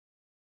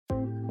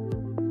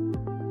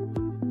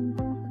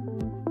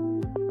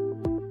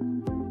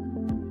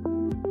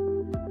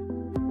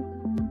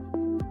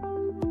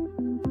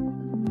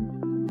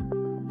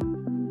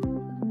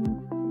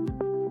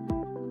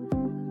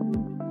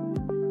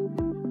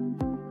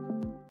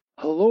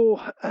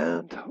Hello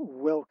and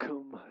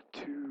welcome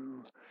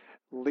to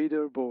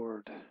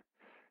Leaderboard,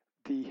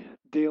 the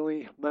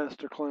daily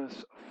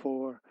masterclass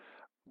for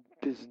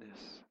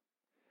business.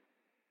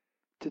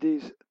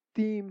 Today's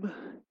theme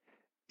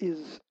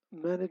is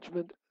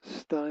management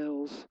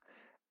styles,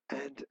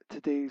 and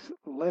today's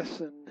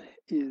lesson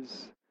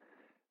is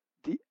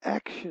the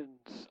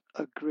actions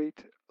a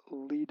great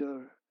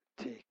leader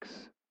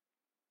takes.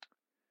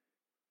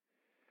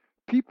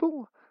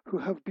 People who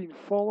have been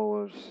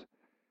followers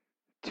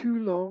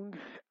too long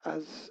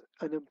as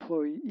an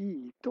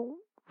employee don't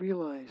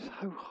realize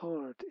how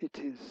hard it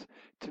is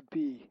to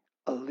be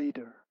a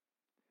leader.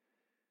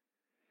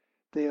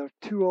 They are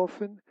too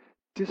often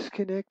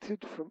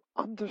disconnected from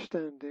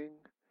understanding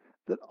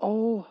that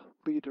all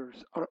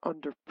leaders are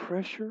under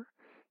pressure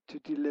to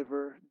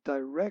deliver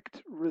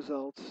direct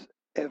results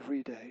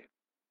every day.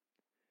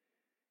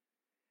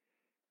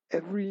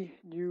 Every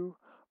new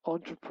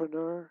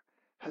entrepreneur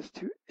has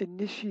to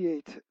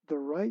initiate the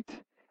right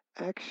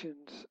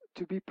actions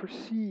to be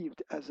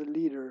perceived as a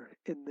leader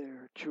in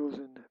their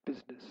chosen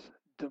business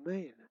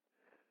domain.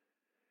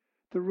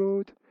 The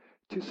road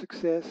to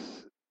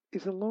success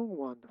is a long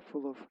one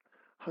full of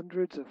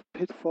hundreds of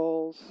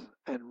pitfalls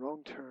and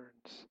wrong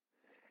turns.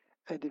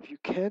 And if you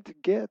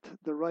can't get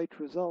the right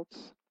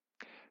results,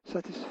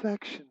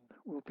 satisfaction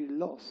will be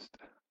lost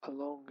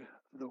along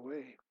the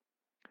way.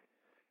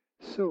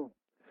 So,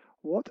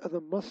 what are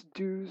the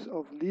must-dos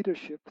of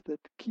leadership that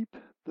keep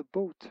the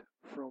boat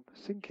from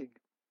sinking?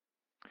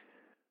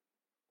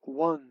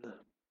 1.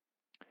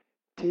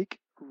 Take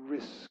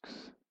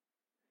risks.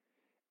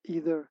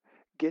 Either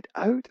get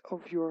out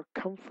of your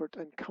comfort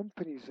and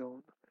company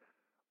zone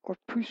or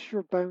push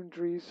your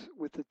boundaries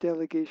with the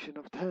delegation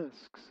of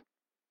tasks.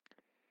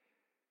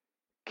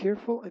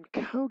 Careful and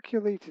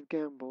calculated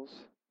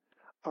gambles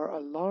are a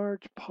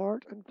large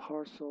part and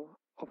parcel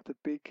of the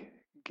big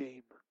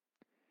game.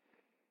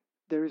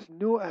 There is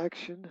no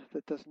action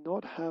that does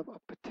not have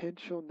a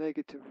potential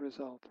negative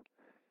result,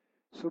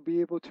 so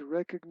be able to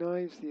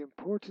recognize the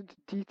important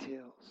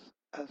details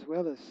as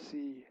well as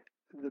see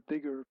the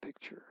bigger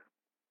picture.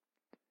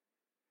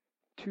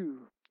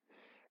 2.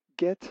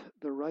 Get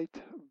the right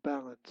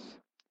balance.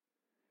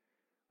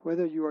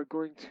 Whether you are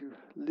going to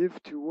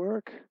live to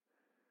work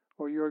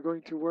or you are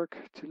going to work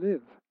to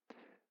live,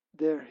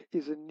 there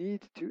is a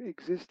need to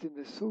exist in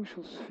the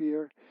social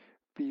sphere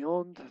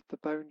beyond the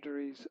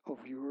boundaries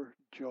of your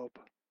job.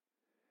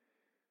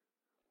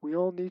 We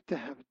all need to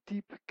have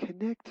deep,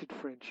 connected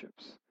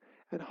friendships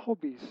and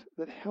hobbies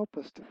that help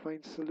us to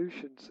find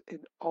solutions in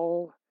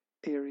all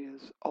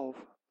areas of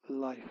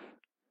life.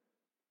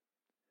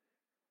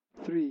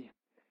 3.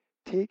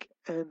 Take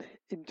an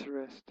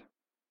interest.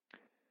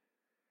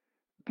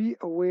 Be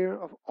aware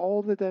of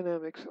all the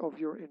dynamics of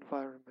your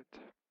environment.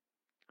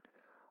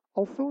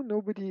 Although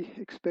nobody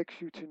expects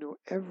you to know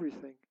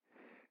everything,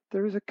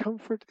 there is a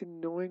comfort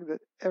in knowing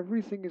that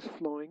everything is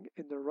flowing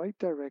in the right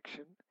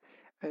direction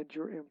and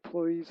your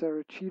employees are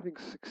achieving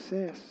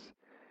success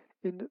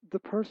in the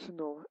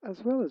personal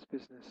as well as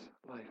business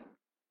life.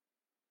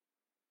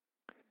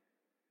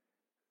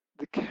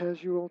 The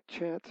casual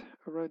chat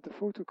around the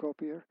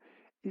photocopier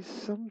is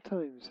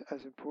sometimes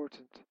as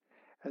important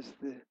as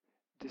the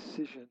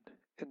decision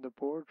in the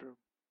boardroom.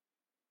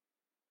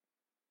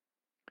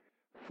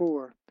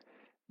 4.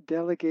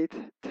 Delegate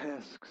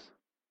tasks.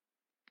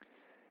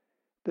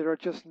 There are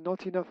just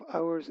not enough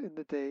hours in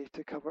the day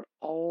to cover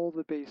all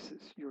the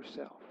bases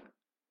yourself.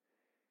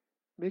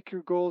 Make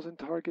your goals and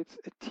targets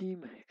a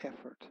team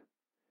effort.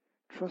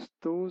 Trust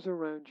those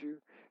around you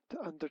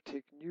to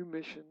undertake new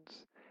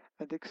missions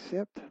and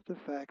accept the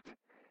fact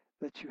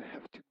that you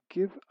have to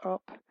give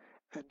up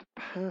and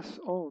pass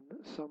on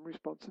some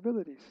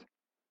responsibilities.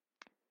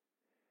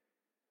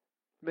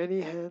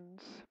 Many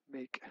hands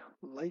make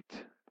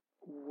light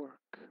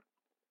work.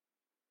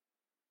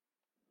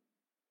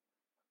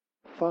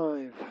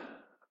 5.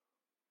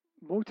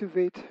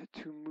 Motivate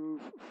to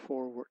move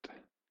forward.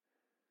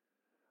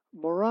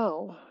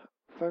 Morale,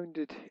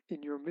 founded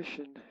in your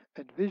mission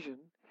and vision,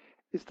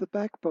 is the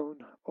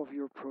backbone of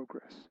your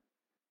progress.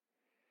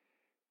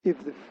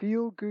 If the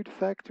feel-good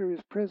factor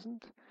is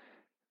present,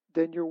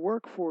 then your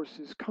workforce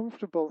is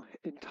comfortable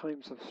in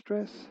times of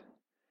stress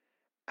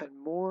and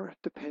more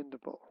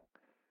dependable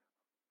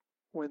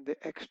when the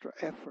extra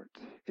effort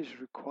is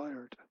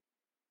required.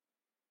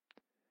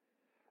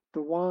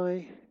 The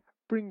why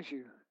brings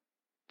you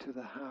to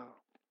the how.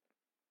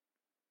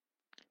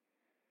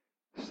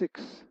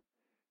 6.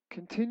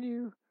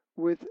 Continue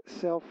with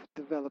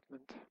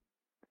self-development.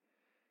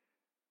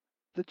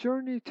 The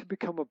journey to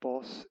become a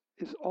boss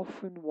is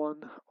often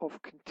one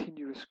of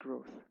continuous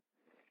growth.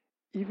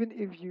 Even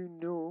if you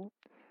know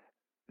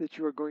that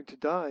you are going to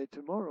die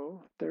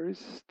tomorrow, there is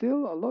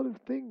still a lot of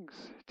things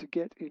to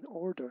get in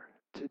order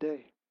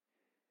today.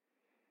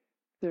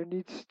 There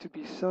needs to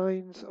be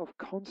signs of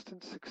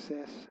constant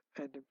success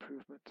and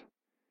improvement.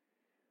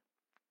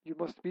 You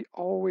must be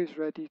always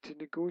ready to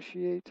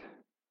negotiate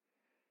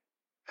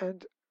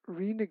and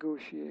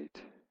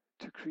renegotiate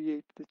to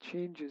create the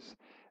changes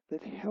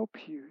that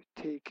help you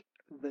take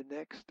the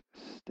next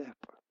step.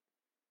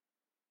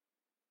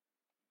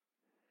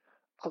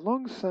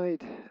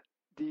 Alongside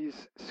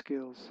these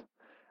skills,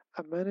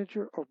 a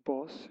manager or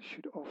boss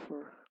should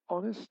offer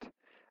honest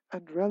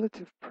and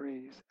relative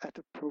praise at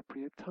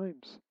appropriate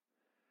times.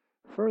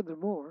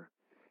 Furthermore,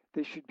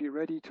 they should be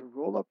ready to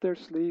roll up their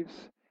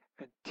sleeves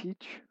and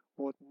teach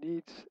what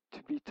needs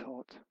to be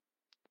taught.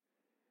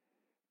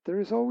 There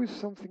is always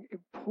something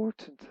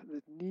important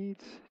that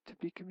needs to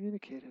be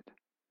communicated.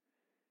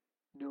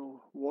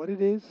 Know what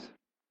it is,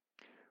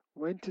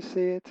 when to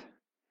say it,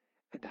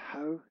 and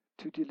how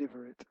to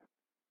deliver it.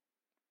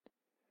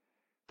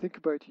 Think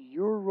about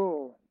your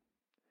role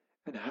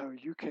and how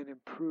you can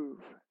improve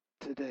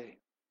today.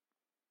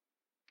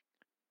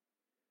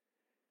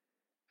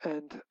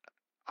 And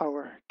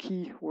our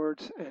key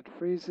words and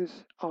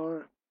phrases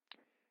are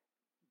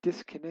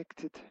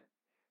disconnected,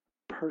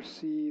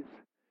 perceive,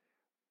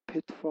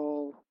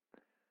 pitfall,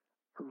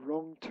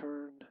 wrong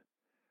turn,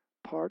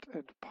 part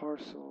and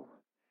parcel,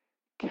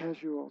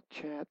 casual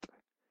chat,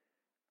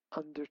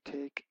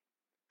 undertake,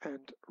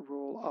 and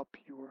roll up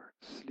your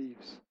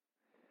sleeves.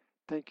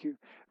 Thank you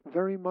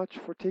very much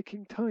for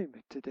taking time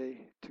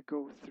today to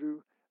go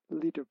through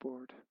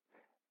Leaderboard,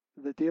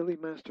 the daily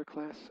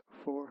masterclass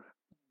for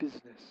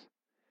business.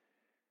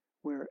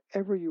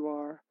 Wherever you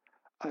are,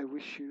 I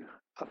wish you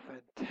a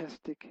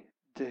fantastic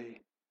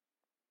day.